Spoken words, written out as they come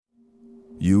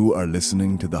You are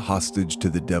listening to the Hostage to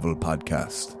the Devil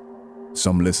podcast.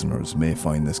 Some listeners may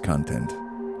find this content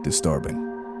disturbing.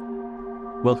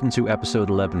 Welcome to episode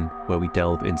 11, where we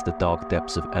delve into the dark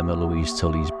depths of Emma Louise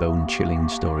Tully's bone-chilling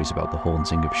stories about the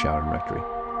haunting of Sharon Rectory.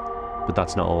 But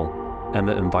that's not all.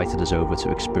 Emma invited us over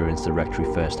to experience the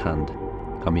Rectory firsthand,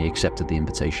 and we accepted the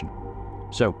invitation.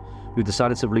 So, we've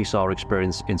decided to release our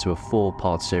experience into a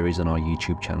 4-part series on our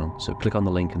YouTube channel, so click on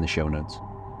the link in the show notes.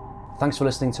 Thanks for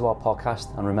listening to our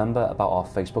podcast, and remember about our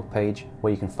Facebook page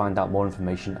where you can find out more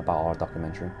information about our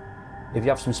documentary. If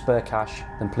you have some spare cash,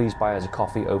 then please buy us a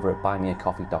coffee over at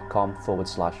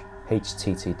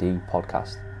buymeacoffee.com/HTTD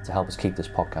podcast to help us keep this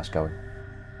podcast going.